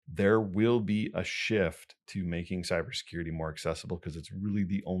there will be a shift to making cybersecurity more accessible because it's really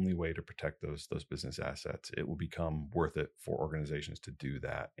the only way to protect those business assets. It will become worth it for organizations to do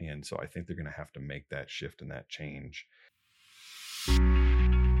that. And so I think they're going to have to make that shift and that change.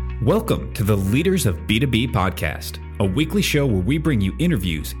 Welcome to the Leaders of B2B podcast, a weekly show where we bring you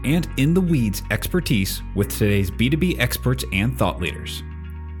interviews and in-the-weeds expertise with today's B2B experts and thought leaders.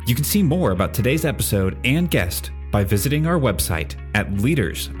 You can see more about today's episode and guest by visiting our website at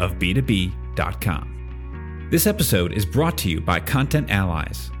leadersofb2b.com. This episode is brought to you by Content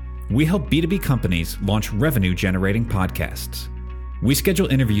Allies. We help B2B companies launch revenue-generating podcasts. We schedule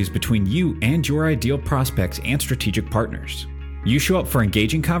interviews between you and your ideal prospects and strategic partners. You show up for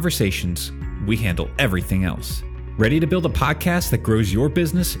engaging conversations, we handle everything else. Ready to build a podcast that grows your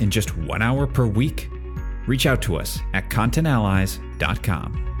business in just 1 hour per week? Reach out to us at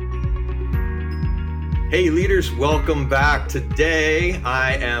contentallies.com. Hey leaders, welcome back. Today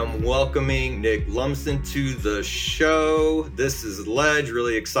I am welcoming Nick Lumsden to the show. This is Ledge,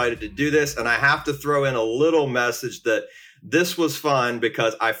 really excited to do this. And I have to throw in a little message that this was fun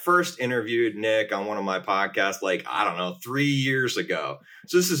because I first interviewed Nick on one of my podcasts, 3 years ago.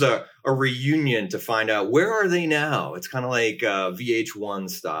 So this is a reunion to find out where are they now? It's kind of like VH1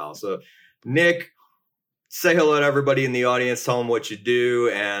 style. So Nick, say hello to everybody in the audience, tell them what you do,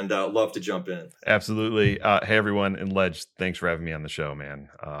 and love to jump in. Absolutely. Hey, everyone. And Ledge, thanks for having me on the show, man.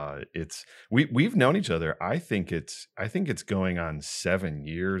 We've known each other. I think it's going on 7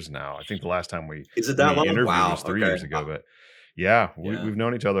 years now. I think the last time we interviewed was 3 years ago, but we've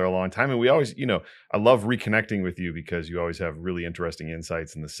known each other a long time. And we always, I love reconnecting with you because you always have really interesting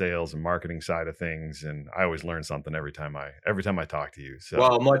insights in the sales and marketing side of things. And I always learn something every time I talk to you. So,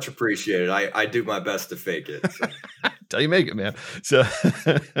 well, much appreciated. I do my best to fake it. So. Till you make it, man. So,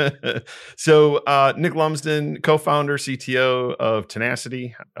 Nick Lumsden, co-founder, CTO of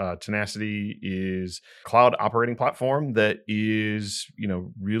Tenacity. Tenacity is a cloud operating platform that is,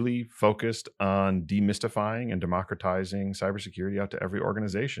 really focused on demystifying and democratizing cybersecurity out to every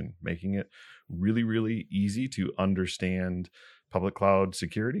organization, making it really, really easy to understand public cloud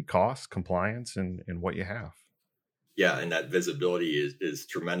security, costs, compliance, and what you have. Yeah, and that visibility is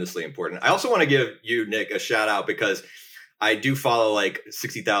tremendously important. I also want to give you, Nick, a shout out because I do follow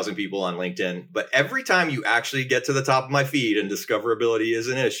 60,000 people on LinkedIn, but every time you actually get to the top of my feed, and discoverability is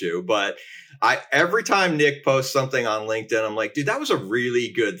an issue, but every time Nick posts something on LinkedIn, I'm like, dude, that was a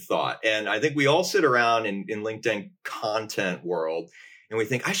really good thought. And I think we all sit around in LinkedIn content world and we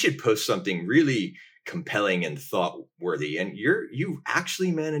think I should post something really compelling and thought worthy. And you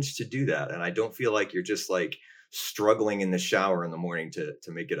actually managed to do that. And I don't feel like you're just struggling in the shower in the morning to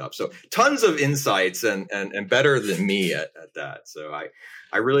make it up. So tons of insights and better than me at that. So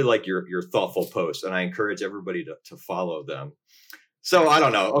I really like your thoughtful posts and I encourage everybody to follow them. So I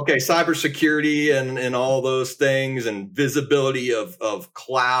don't know. Okay. Cybersecurity and all those things and visibility of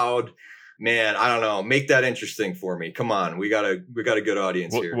cloud, man, I don't know. Make that interesting for me. Come on. We got a good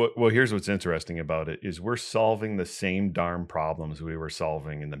audience here. Well, here's what's interesting about it is we're solving the same darn problems we were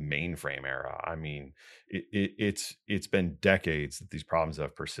solving in the mainframe era. I mean, it's been decades that these problems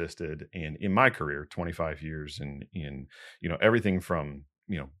have persisted. And in my career, 25 years in everything from,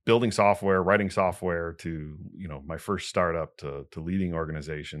 building software, writing software to, my first startup to leading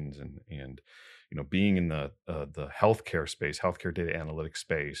organizations and being in the healthcare space, healthcare data analytics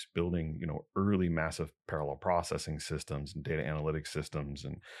space, building, early massive parallel processing systems and data analytics systems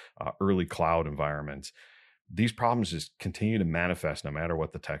and early cloud environments. These problems just continue to manifest no matter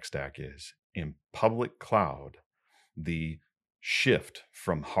what the tech stack is. In public cloud, the shift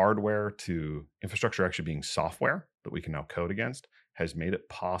from hardware to infrastructure actually being software that we can now code against has made it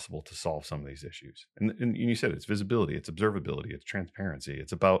possible to solve some of these issues. And you said it's visibility, it's observability, it's transparency.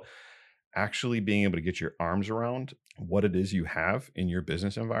 It's about actually being able to get your arms around what it is you have in your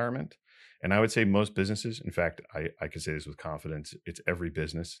business environment. And I would say most businesses, in fact, I can say this with confidence, it's every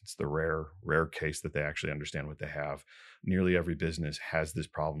business. It's the rare case that they actually understand what they have. Nearly every business has this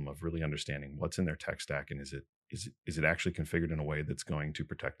problem of really understanding what's in their tech stack and is it actually configured in a way that's going to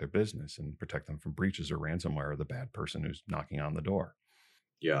protect their business and protect them from breaches or ransomware or the bad person who's knocking on the door.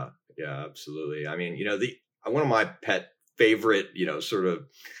 Yeah, absolutely. I mean, one of my pet favorite, sort of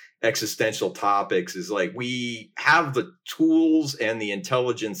existential topics is we have the tools and the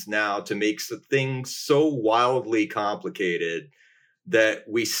intelligence now to make things so wildly complicated that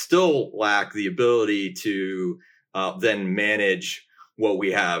we still lack the ability to then manage what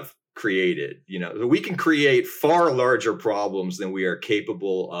we have created. We can create far larger problems than we are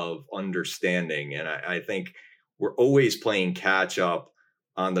capable of understanding. And I think we're always playing catch up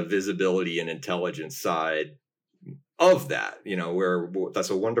on the visibility and intelligence side of that, where that's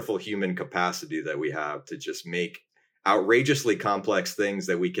a wonderful human capacity that we have to just make outrageously complex things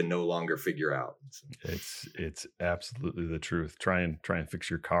that we can no longer figure out. It's absolutely the truth. Try and fix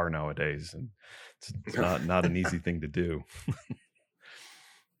your car nowadays, and it's not an easy thing to do.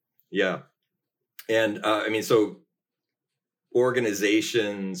 Yeah. And so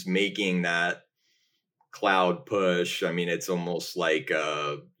organizations making that cloud push, it's almost like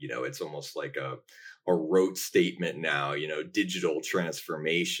a rote statement now, digital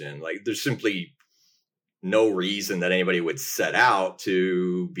transformation. Like there's simply no reason that anybody would set out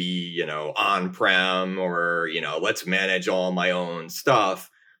to be, on-prem or, let's manage all my own stuff.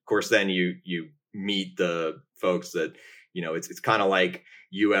 Of course, then you meet the folks that, it's kind of like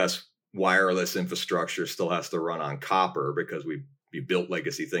US wireless infrastructure still has to run on copper because we built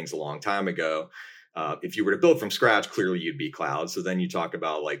legacy things a long time ago. If you were to build from scratch, clearly you'd be cloud. So then you talk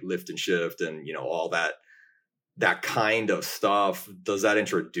about like lift and shift and, all that kind of stuff. Does that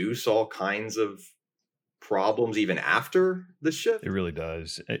introduce all kinds of problems even after the shift? It really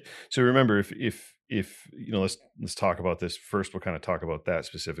does. So remember, if let's talk about this first. We'll kind of talk about that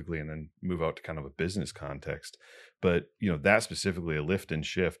specifically and then move out to kind of a business context. But, that specifically, a lift and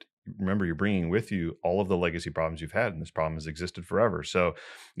shift, remember, you're bringing with you all of the legacy problems you've had, and this problem has existed forever. So,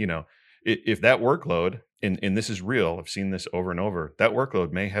 if that workload, and this is real, I've seen this over and over, that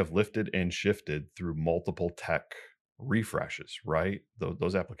workload may have lifted and shifted through multiple tech refreshes, right?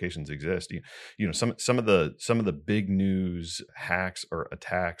 Those applications exist. Some of the big news hacks or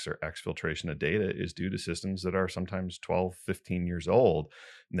attacks or exfiltration of data is due to systems that are sometimes 12, 15 years old,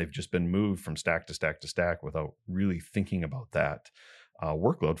 and they've just been moved from stack to stack to stack without really thinking about that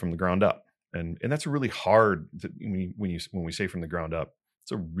workload from the ground up. And that's a really hard, when we say from the ground up,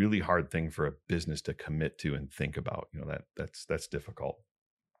 it's a really hard thing for a business to commit to and think about. That's difficult.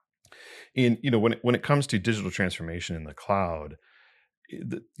 And when it comes to digital transformation in the cloud,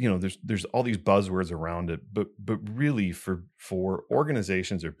 there's all these buzzwords around it, but really for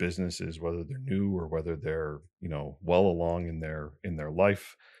organizations or businesses, whether they're new or whether they're well along in their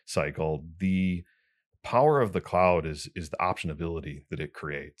life cycle, the power of the cloud is the optionability that it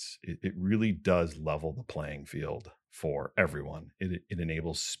creates. It really does level the playing field for everyone. It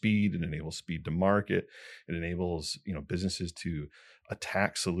enables speed. It enables speed to market. It enables businesses to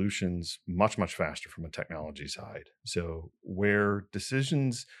attack solutions much, much faster from a technology side. So where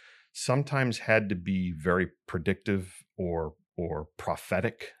decisions sometimes had to be very predictive or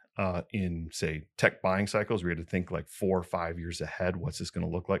prophetic in, say, tech buying cycles, we had to think like 4 or 5 years ahead. What's this going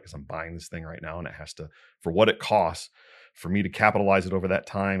to look like? Because I'm buying this thing right now, and it has to, for what it costs, for me to capitalize it over that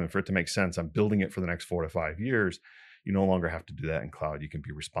time and for it to make sense, I'm building it for the next 4 to 5 years. You no longer have to do that in cloud. You can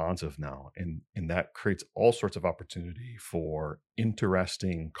be responsive now. And that creates all sorts of opportunity for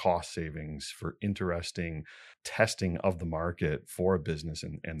interesting cost savings, for interesting testing of the market for a business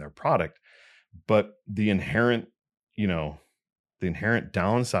and their product. But the inherent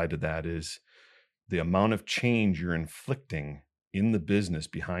downside to that is the amount of change you're inflicting in the business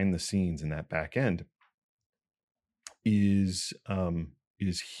behind the scenes in that back end is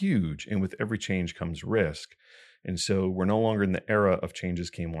huge. And with every change comes risk. And so we're no longer in the era of changes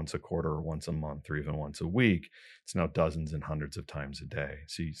came once a quarter or once a month or even once a week. It's now dozens and hundreds of times a day.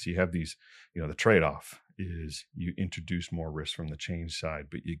 So you have these, the trade-off is you introduce more risk from the change side,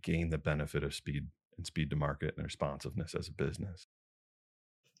 but you gain the benefit of speed to market and responsiveness as a business.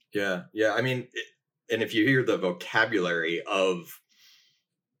 Yeah. And if you hear the vocabulary of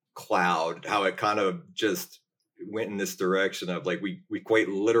cloud, how it kind of just went in this direction of like, we quite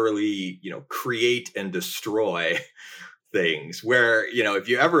literally, create and destroy things where, if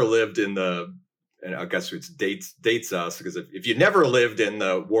you ever lived in and I guess it dates us, because if you never lived in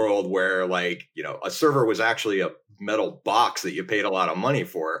the world where like, a server was actually a metal box that you paid a lot of money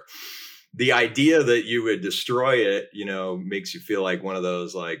for, the idea that you would destroy it, makes you feel like one of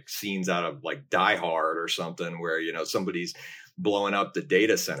those like scenes out of like Die Hard or something where, somebody's blowing up the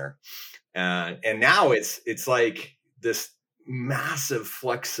data center. And now it's like this massive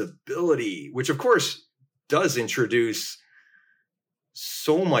flexibility, which of course does introduce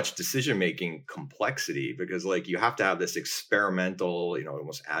so much decision-making complexity, because like you have to have this experimental,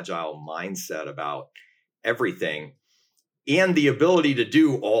 almost agile mindset about everything. And the ability to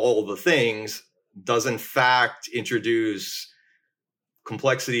do all the things does in fact introduce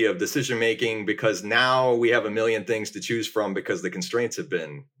complexity of decision-making, because now we have a million things to choose from because the constraints have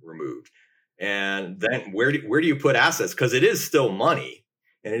been removed. And then where do you put assets? Because it is still money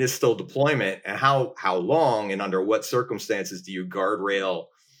and it is still deployment. And how long and under what circumstances do you guardrail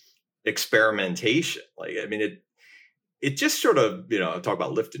experimentation? it just sort of, talk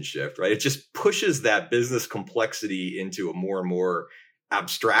about lift and shift, right? It just pushes that business complexity into a more and more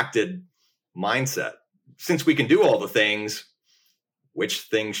abstracted mindset. Since we can do all the things, which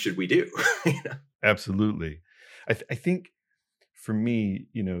things should we do? Absolutely. I think for me,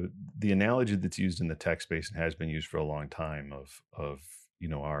 the analogy that's used in the tech space and has been used for a long time of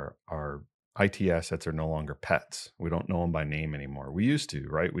our IT assets are no longer pets. We don't know them by name anymore. We used to,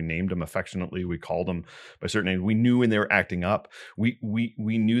 right? We named them affectionately. We called them by certain names. We knew when they were acting up. We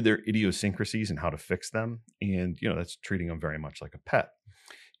knew their idiosyncrasies and how to fix them. And, that's treating them very much like a pet.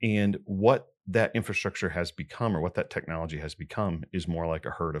 And what that infrastructure has become, or what that technology has become, is more like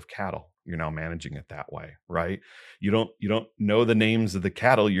a herd of cattle. You're now managing it that way, right? You don't know the names of the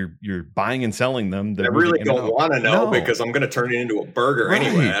cattle. You're buying and selling them. I really don't want to know because I'm going to turn it into a burger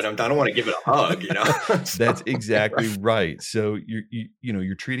anyway. I don't want to give it a hug. That's exactly right. So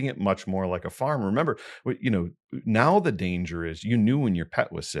you're treating it much more like a farm. Remember, now the danger is you knew when your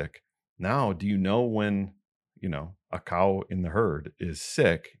pet was sick. Now, do you know when a cow in the herd is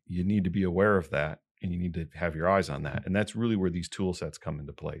sick? You need to be aware of that, and you need to have your eyes on that. And that's really where these tool sets come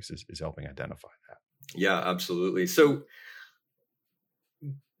into place, is helping identify that. Yeah, absolutely. So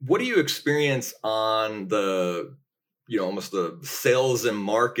what do you experience on the, almost the sales and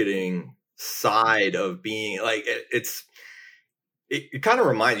marketing side of being like, it kind of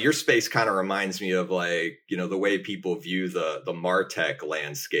reminds, your space kind of reminds me of like, the way people view the MarTech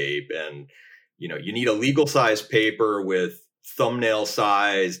landscape. And you need a legal size paper with thumbnail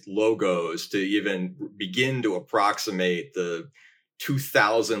sized logos to even begin to approximate the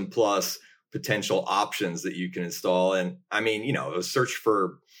 2,000 plus potential options that you can install. And I mean, a search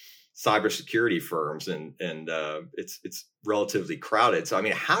for cybersecurity firms and it's relatively crowded. So, I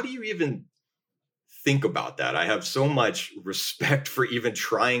mean, how do you even think about that? I have so much respect for even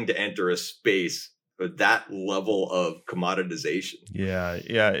trying to enter a space that level of commoditization. Yeah,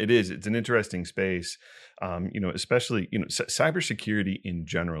 it is. It's an interesting space. Especially, cybersecurity in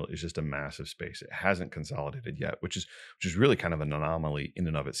general is just a massive space. It hasn't consolidated yet, which is really kind of an anomaly in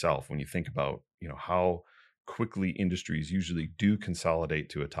and of itself. When you think about, how quickly industries usually do consolidate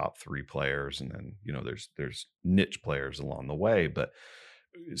to a top 3 players, and then, there's niche players along the way, but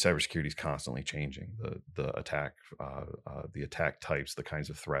cybersecurity is constantly changing. The attack types, the kinds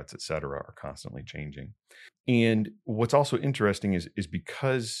of threats, et cetera, are constantly changing. And what's also interesting is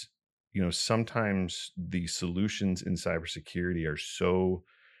because, sometimes the solutions in cybersecurity are so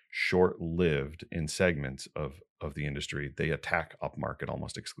short-lived in segments of the industry, they attack upmarket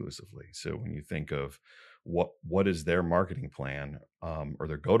almost exclusively. So when you think of what is their marketing plan, or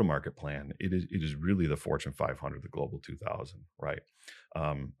their go-to-market plan, it is really the Fortune 500, the Global 2000, right?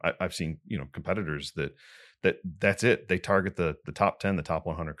 I've seen competitors that's it. They target the top 10, the top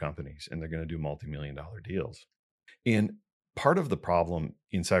 100 companies, and they're going to do multi-million-dollar deals. And part of the problem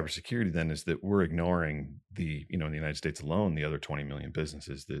in cybersecurity then is that we're ignoring in the United States alone, the other 20 million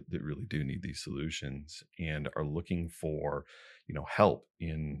businesses that really do need these solutions and are looking for help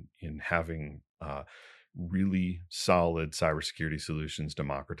in having really solid cybersecurity solutions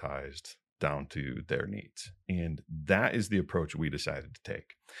democratized down to their needs. And that is the approach we decided to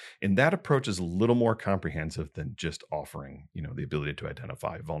take. And that approach is a little more comprehensive than just offering, the ability to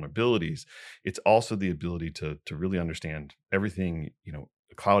identify vulnerabilities. It's also the ability to really understand everything,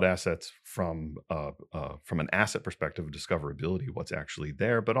 cloud assets from an asset perspective of discoverability, what's actually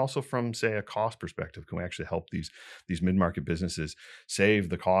there, but also from, say, a cost perspective. Can we actually help these mid-market businesses save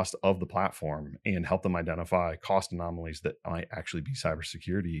the cost of the platform and help them identify cost anomalies that might actually be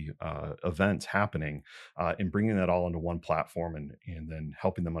cybersecurity events happening, and bringing that all into one platform and then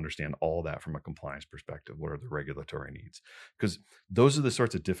helping them understand all that from a compliance perspective. What are the regulatory needs? Because those are the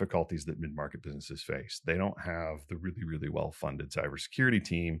sorts of difficulties that mid-market businesses face. They don't have the really, really well-funded cybersecurity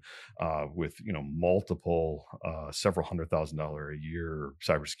team with multiple several $100,000 a year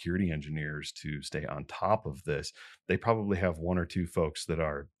cybersecurity engineers to stay on top of this. They probably have 1 or 2 folks that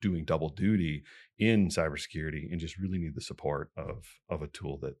are doing double duty in cybersecurity and just really need the support of a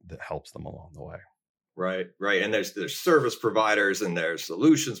tool that helps them along the way. Right. And there's service providers and there's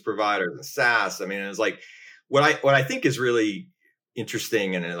solutions providers and SaaS. I mean, it's like what I think is really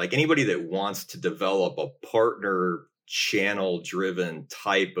interesting, and like anybody that wants to develop a partner channel driven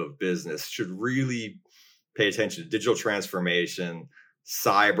type of business should really pay attention to digital transformation,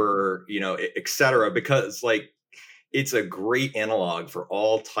 cyber, et cetera, because like it's a great analog for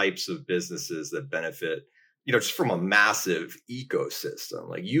all types of businesses that benefit, just from a massive ecosystem.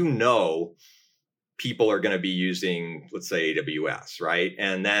 Like, people are going to be using, let's say, AWS, right?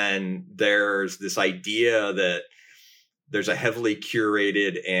 And then there's this idea that there's a heavily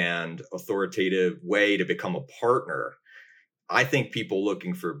curated and authoritative way to become a partner. I think people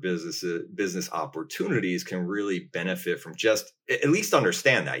looking for business opportunities can really benefit from just at least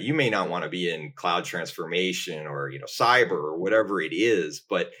understand that. You may not want to be in cloud transformation or, cyber or whatever it is,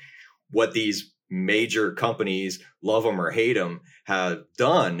 but what these major companies, love them or hate them, have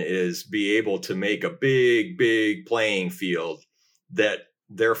done is be able to make a big, big playing field that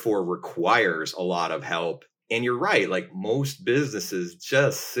therefore requires a lot of help. And you're right, like most businesses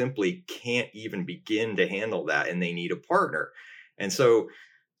just simply can't even begin to handle that, and they need a partner. And so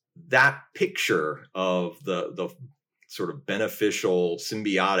that picture of the sort of beneficial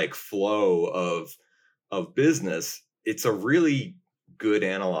symbiotic flow of business, it's a really good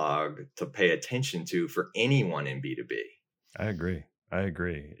analog to pay attention to for anyone in B2B. I agree.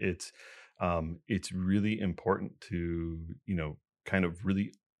 It's really important to, kind of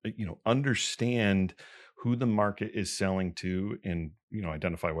really, understand who the market is selling to, and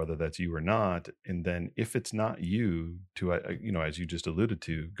identify whether that's you or not. And then if it's not you, to as you just alluded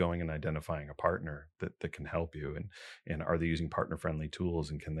to, going and identifying a partner that can help you, and are they using partner friendly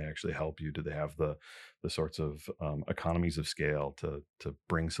tools, and can they actually help you? Do they have the sorts of economies of scale to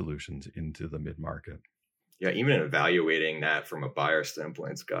bring solutions into the mid market? Yeah, even evaluating that from a buyer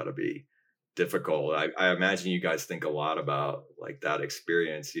standpoint, it's got to be difficult. I imagine you guys think a lot about like that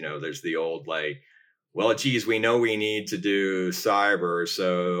experience. There's the old well, geez, we know we need to do cyber,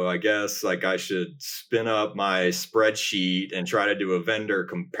 so I guess I should spin up my spreadsheet and try to do a vendor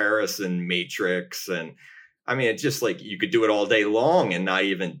comparison matrix. And I mean, it's just you could do it all day long and not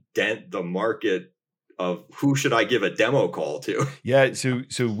even dent the market of who should I give a demo call to. Yeah, so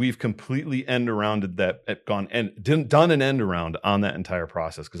we've completely done an end around on that entire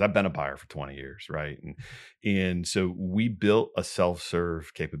process, because I've been a buyer for 20 years, right? And so we built a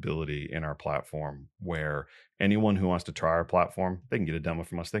self-serve capability in our platform where anyone who wants to try our platform, they can get a demo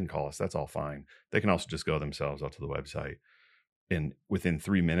from us, they can call us, that's all fine. They can also just go themselves out to the website, and within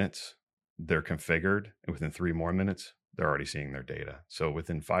 3 minutes, they're configured, and within 3 more minutes, they're already seeing their data. So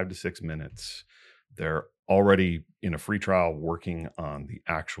within 5 to 6 minutes, they're already in a free trial working on the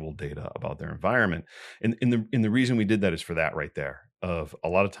actual data about their environment. And the reason we did that is for that right there. Of a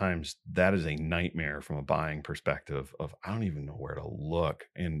lot of times that is a nightmare from a buying perspective of, I don't even know where to look,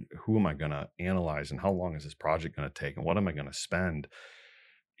 and who am I going to analyze, and how long is this project going to take, and what am I going to spend?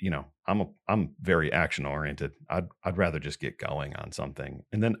 I'm very action oriented. I'd rather just get going on something,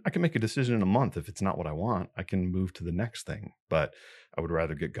 and then I can make a decision in a month. If it's not what I want, I can move to the next thing, but I would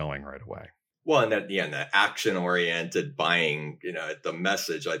rather get going right away. Well, and that action-oriented buying, the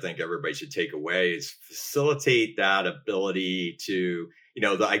message I think everybody should take away is facilitate that ability to,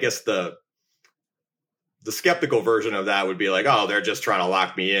 I guess the skeptical version of that would be like, oh, they're just trying to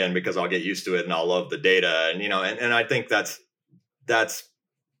lock me in because I'll get used to it and I'll love the data. And, and I think that's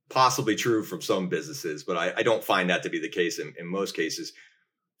possibly true from some businesses, but I don't find that to be the case in most cases.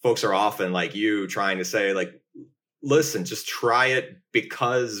 Folks are often like you trying to say listen, just try it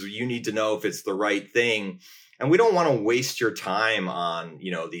because you need to know if it's the right thing. And we don't want to waste your time on,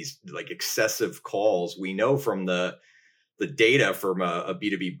 these excessive calls. We know from the data from a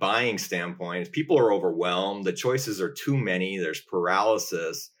B2B buying standpoint, people are overwhelmed. The choices are too many. There's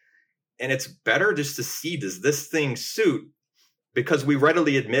paralysis. And it's better just to see, does this thing suit? Because we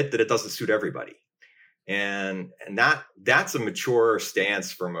readily admit that it doesn't suit everybody. And that's a mature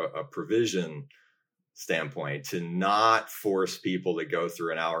stance from a provision standpoint, to not force people to go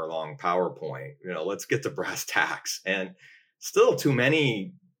through an hour-long PowerPoint. Let's get to brass tacks. And still too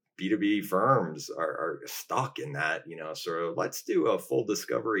many B2B firms are stuck in that, sort of, let's do a full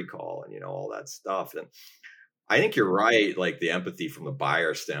discovery call and, all that stuff. And I think you're right. The empathy from the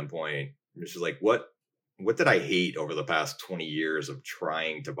buyer standpoint, which is what did I hate over the past 20 years of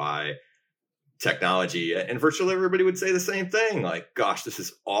trying to buy technology? And virtually everybody would say the same thing. Gosh, this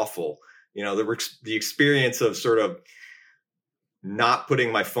is awful. The experience of sort of not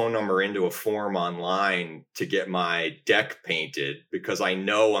putting my phone number into a form online to get my deck painted because I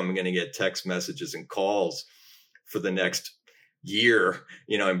know I'm going to get text messages and calls for the next year,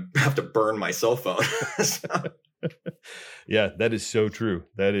 and have to burn my cell phone. Yeah, that is so true.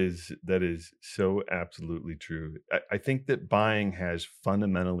 That is so absolutely true. I think that buying has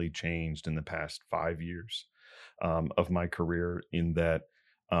fundamentally changed in the past 5 years of my career, in that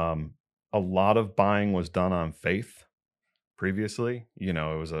a lot of buying was done on faith previously.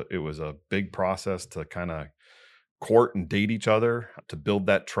 It was a big process to kind of court and date each other to build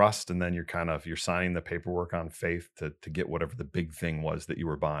that trust. And then you're signing the paperwork on faith to get whatever the big thing was that you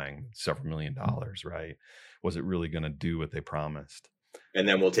were buying, several $1 million, right? Was it really going to do what they promised? And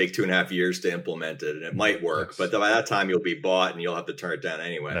then we'll take 2.5 years to implement it, and it might work, but by that time you'll be bought and you'll have to turn it down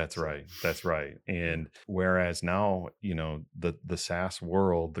anyway. That's right. That's right. And whereas now, the SaaS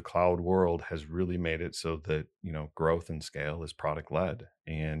world, the cloud world has really made it so that, growth and scale is product led.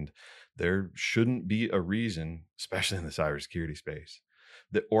 And there shouldn't be a reason, especially in the cybersecurity space,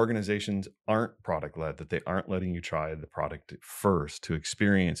 that organizations aren't product led, that they aren't letting you try the product first to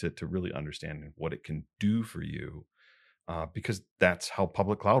experience it, to really understand what it can do for you. Because that's how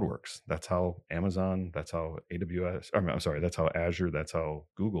public cloud works. That's how Amazon, that's how AWS, that's how Azure, that's how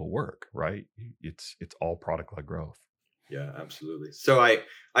Google work, right? It's all product-led growth. Yeah, absolutely. So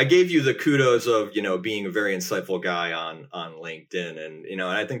I gave you the kudos of, being a very insightful guy on LinkedIn. And,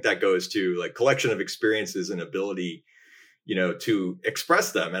 I think that goes to like collection of experiences and ability, to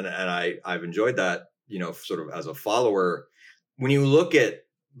express them. And I've enjoyed that, sort of as a follower. When you look at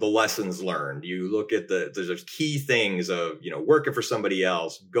the lessons learned, you look at there's key things of, working for somebody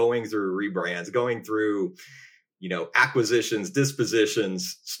else, going through rebrands, going through, acquisitions,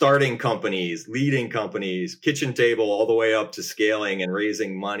 dispositions, starting companies, leading companies, kitchen table, all the way up to scaling and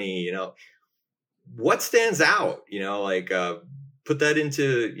raising money. What stands out, put that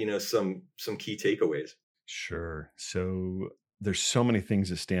into, some key takeaways. Sure. So there's so many things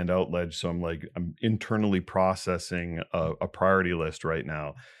that stand out, Ledge. So I'm internally processing a priority list right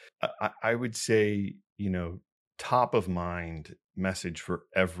now. I would say, top of mind message for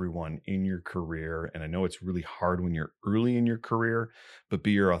everyone in your career. And I know it's really hard when you're early in your career, but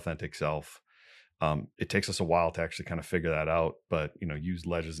be your authentic self. It takes us a while to actually kind of figure that out, but, use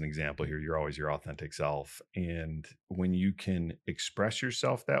Ledge as an example here. You're always your authentic self. And when you can express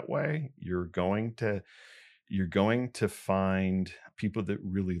yourself that way, you're going to find people that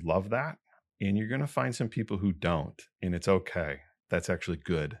really love that. And you're going to find some people who don't. And it's okay. That's actually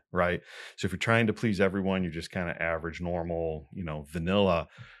good, right? So if you're trying to please everyone, you're just kind of average, normal, vanilla.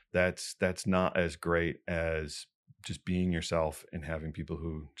 That's not as great as just being yourself and having people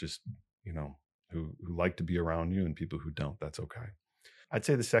who just, who like to be around you, and people who don't. That's okay. I'd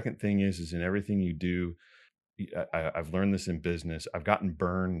say the second thing is in everything you do, I've learned this in business. I've gotten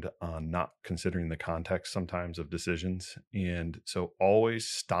burned on not considering the context sometimes of decisions. And so always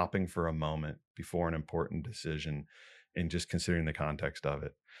stopping for a moment before an important decision and just considering the context of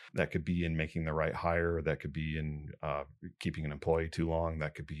it. That could be in making the right hire. That could be in keeping an employee too long.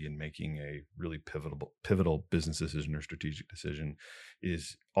 That could be in making a really pivotal business decision or strategic decision.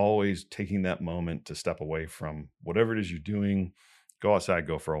 Is always taking that moment to step away from whatever it is you're doing. Go outside,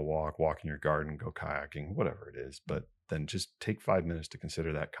 go for a walk in your garden, go kayaking, whatever it is. But then just take 5 minutes to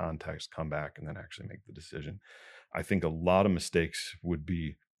consider that context, come back, and then actually make the decision. I think a lot of mistakes would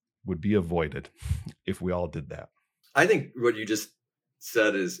be avoided if we all did that. I think what you just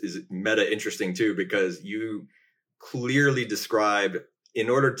said is meta interesting too, because you clearly describe, in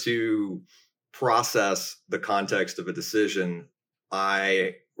order to process the context of a decision,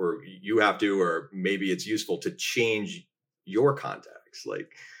 you have to, or maybe it's useful to change your context,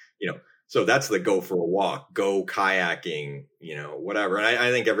 so that's the go for a walk, go kayaking, whatever. And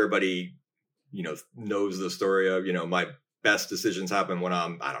I think everybody, knows the story of, my best decisions happen when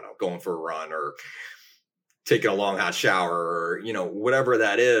I'm, I don't know, going for a run or taking a long hot shower or, whatever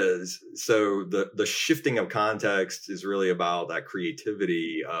that is. So the shifting of context is really about that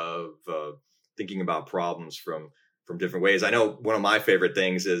creativity of thinking about problems from different ways. I know one of my favorite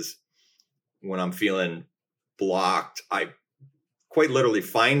things is when I'm feeling blocked, I quite literally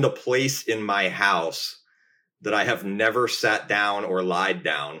find a place in my house that I have never sat down or lied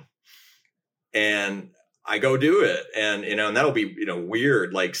down, and I go do it. And, and that'll be,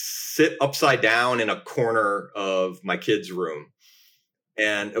 weird, like sit upside down in a corner of my kid's room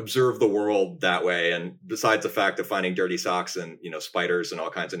and observe the world that way. And besides the fact of finding dirty socks and, spiders and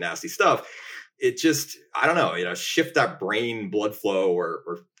all kinds of nasty stuff, it just, I don't know, shift that brain blood flow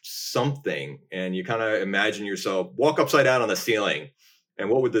or something. And you kind of imagine yourself walk upside down on the ceiling, and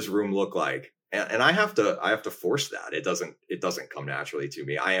what would this room look like? And I have to force that. It doesn't come naturally to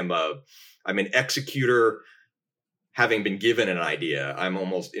me. I'm an executor, having been given an idea. I'm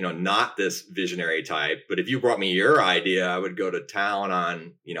almost, not this visionary type, but if you brought me your idea, I would go to town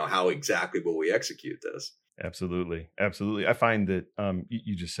on, how exactly will we execute this? Absolutely. I find that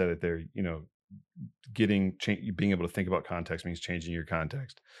you just said it there, being able to think about context means changing your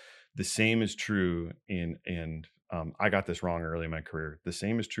context. The same is true and I got this wrong early in my career. The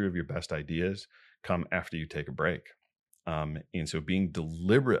same is true of your best ideas come after you take a break. And so being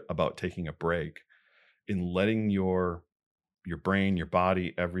deliberate about taking a break and letting your brain, your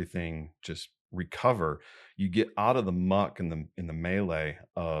body, everything just recover, you get out of the muck and in the melee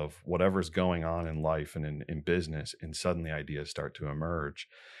of whatever's going on in life and in business, and suddenly ideas start to emerge.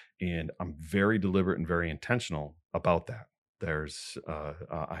 And I'm very deliberate and very intentional about that. There's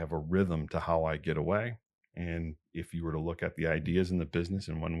I have a rhythm to how I get away. And if you were to look at the ideas in the business,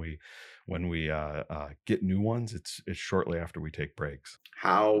 and when we get new ones, it's shortly after we take breaks.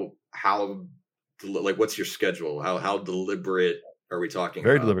 How like, what's your schedule? How deliberate are we talking?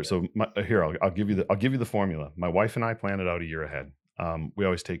 Very deliberate. So here, I'll give you the formula. My wife and I plan it out a year ahead. We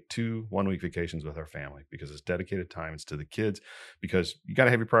always take 2 1-week vacations with our family because it's dedicated time. It's to the kids, because you got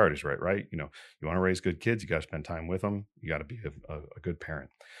to have your priorities right. You want to raise good kids. You got to spend time with them. You got to be a good parent.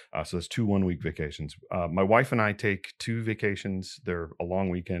 So there's 2 1-week vacations. My wife and I take 2 vacations. They're a long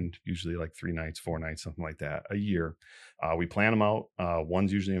weekend, usually like 3 nights, 4 nights, something like that a year. We plan them out.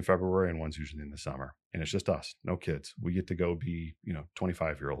 One's usually in February and one's usually in the summer. And it's just us, no kids. We get to go be,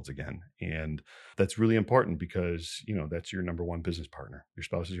 25-year-olds again. And that's really important because, that's your number one business partner. Your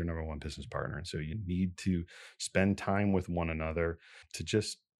spouse is your number one business partner. And so you need to spend time with one another to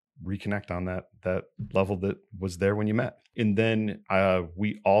just reconnect on that level that was there when you met. And then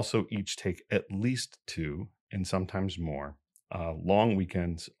we also each take at least 2, and sometimes more, long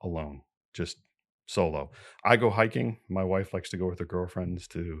weekends alone, just solo. I go hiking. My wife likes to go with her girlfriends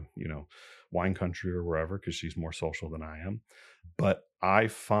to, wine country or wherever, because she's more social than I am. But I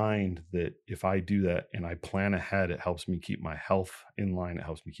find that if I do that and I plan ahead, it helps me keep my health in line. It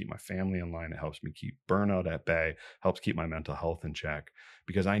helps me keep my family in line. It helps me keep burnout at bay, helps keep my mental health in check,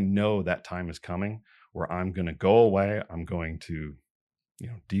 because I know that time is coming where I'm going to go away. I'm going to,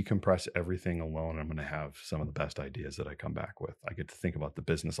 decompress everything alone. I'm going to have some of the best ideas that I come back with. I get to think about the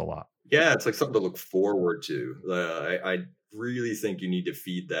business a lot. Yeah, it's like something to look forward to. I really think you need to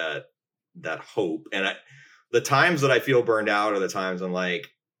feed that hope. And the times that I feel burned out are the times I'm like,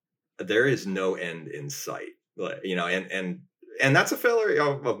 there is no end in sight. And that's a failure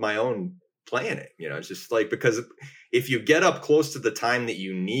of my own planning. It's just like, because if you get up close to the time that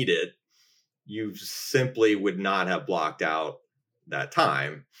you need it, you simply would not have blocked out that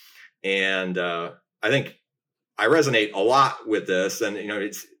time. And I think I resonate a lot with this. And,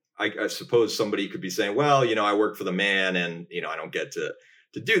 I suppose somebody could be saying, well, I work for the man and, I don't get to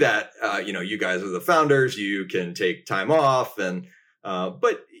do that. You guys are the founders, you can take time off. And,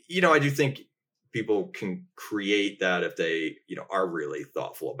 but, I do think people can create that if they, are really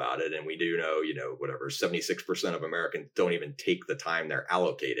thoughtful about it. And we do know, 76% of Americans don't even take the time they're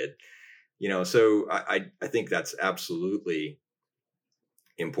allocated, so I think that's absolutely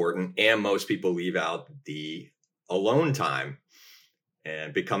important. And most people leave out the alone time,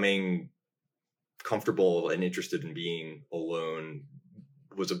 and becoming comfortable and interested in being alone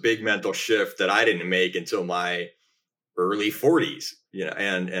was a big mental shift that I didn't make until my early 40s,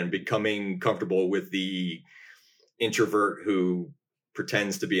 and becoming comfortable with the introvert who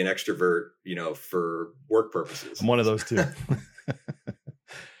pretends to be an extrovert, for work purposes. I'm one of those too.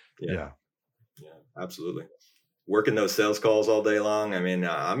 Yeah, absolutely. Working those sales calls all day long. I mean,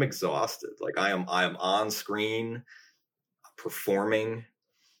 I'm exhausted. Like I am on screen performing,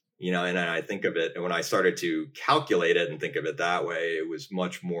 and I think of it, and when I started to calculate it and think of it that way, it was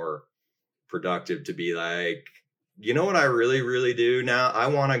much more productive to be like, what I really, really do now? I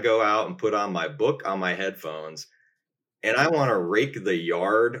want to go out and put on my book on my headphones, and I want to rake the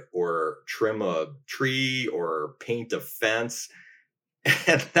yard or trim a tree or paint a fence.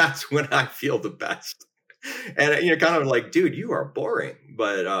 And that's when I feel the best. And, kind of like, dude, you are boring.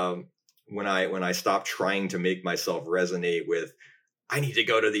 But when I stopped trying to make myself resonate with, I need to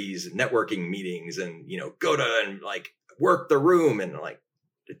go to these networking meetings and, go to and like work the room, and like,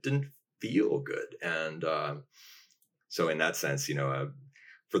 it didn't feel good. And so in that sense,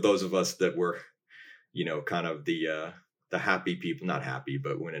 for those of us that were, kind of the happy people, not happy,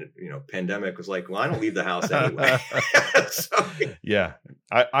 but when it, pandemic was like, well, I don't leave the house anyway. So, yeah,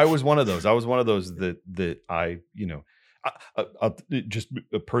 I was one of those. I was one of those that I, I'll just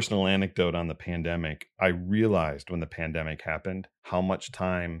a personal anecdote on the pandemic. I realized when the pandemic happened, how much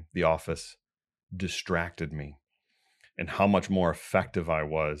time the office distracted me and how much more effective I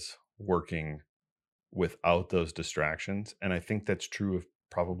was working without those distractions. And I think that's true of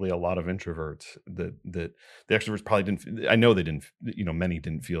probably a lot of introverts, that the extroverts probably didn't, I know they didn't, many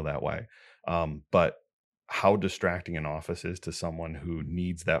didn't feel that way. But how distracting an office is to someone who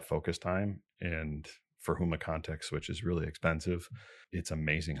needs that focus time and for whom a context switch is really expensive. It's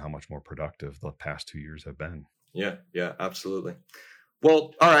amazing how much more productive the past 2 years have been. Yeah, absolutely.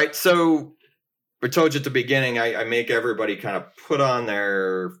 Well, all right. So I told you at the beginning, I make everybody kind of put on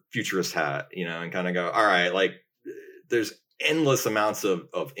their futurist hat, and kind of go, all right, like there's endless amounts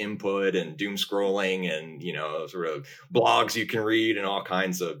of input and doom scrolling and, sort of blogs you can read and all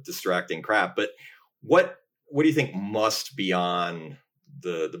kinds of distracting crap. But what do you think must be on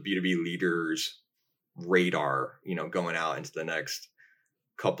the B2B leaders' radar, going out into the next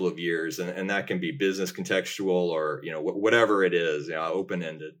couple of years? And that can be business contextual or, whatever it is,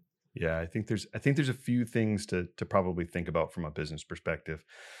 open-ended. Yeah, I think there's a few things to probably think about from a business perspective.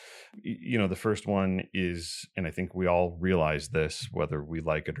 The first one is, and I think we all realize this, whether we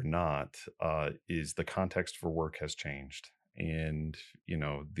like it or not, is the context for work has changed. And,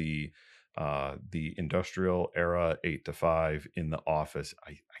 the industrial era 8 to 5 in the office,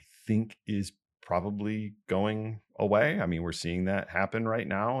 I think is probably going away. I mean, we're seeing that happen right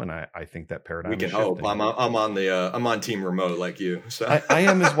now, and I think that paradigm. We can hope. I'm on team remote like you. So I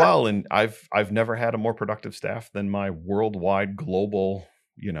am as well, and I've never had a more productive staff than my worldwide global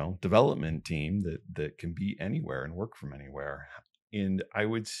development team that can be anywhere and work from anywhere. And I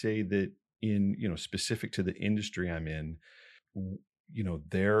would say that in specific to the industry I'm in,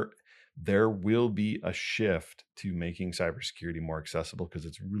 there will be a shift to making cybersecurity more accessible because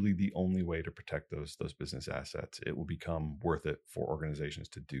it's really the only way to protect those business assets. It will become worth it for organizations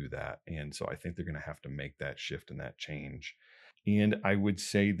to do that. And so I think they're going to have to make that shift and that change. And I would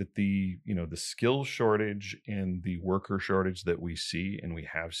say that the skill shortage and the worker shortage that we see and we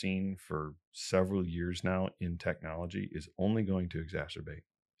have seen for several years now in technology is only going to exacerbate.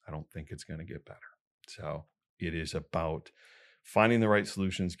 I don't think it's going to get better. So it is about finding the right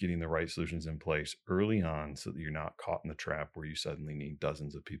solutions, getting the right solutions in place early on so that you're not caught in the trap where you suddenly need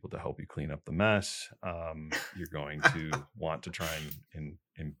dozens of people to help you clean up the mess. You're going to want to try and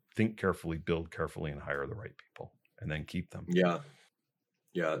think carefully, build carefully, and hire the right people, and then keep them. Yeah.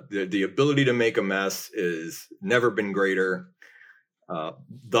 The ability to make a mess is never been greater.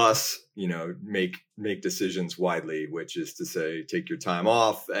 Thus, make decisions widely, which is to say, take your time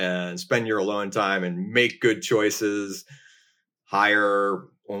off and spend your alone time and make good choices. Hire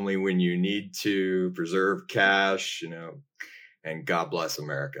only when you need to, preserve cash, and God bless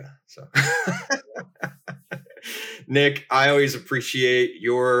America. So, Nick, I always appreciate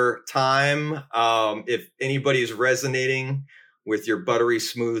your time. If anybody's resonating with your buttery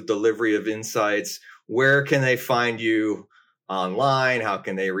smooth delivery of insights, where can they find you online? How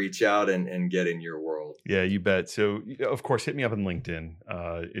can they reach out and get in your world? Yeah, you bet. So, of course, hit me up on LinkedIn.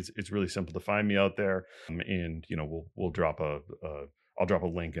 It's really simple to find me out there, and we'll drop I'll drop a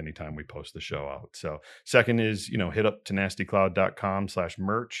link anytime we post the show out. So, second is hit up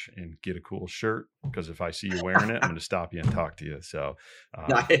tenacitycloud.com/merch and get a cool shirt, because if I see you wearing it, I'm going to stop you and talk to you. So,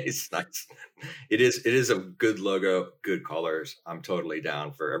 nice. It is a good logo, good colors. I'm totally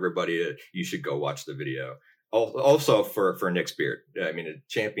down for everybody. You should go watch the video. Also for Nick's beard. I mean, a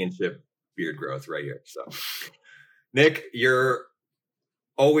championship beard growth right here. So, Nick, you're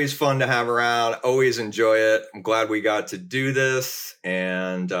always fun to have around. Always enjoy it. I'm glad we got to do this.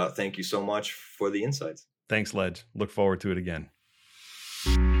 And thank you so much for the insights. Thanks, Ledge. Look forward to it again.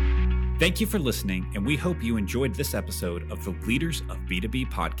 Thank you for listening, and we hope you enjoyed this episode of the Leaders of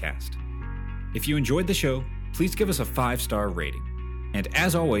B2B podcast. If you enjoyed the show, please give us a 5-star rating. And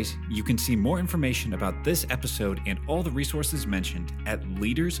as always, you can see more information about this episode and all the resources mentioned at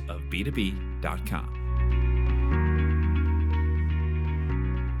leadersofb2b.com.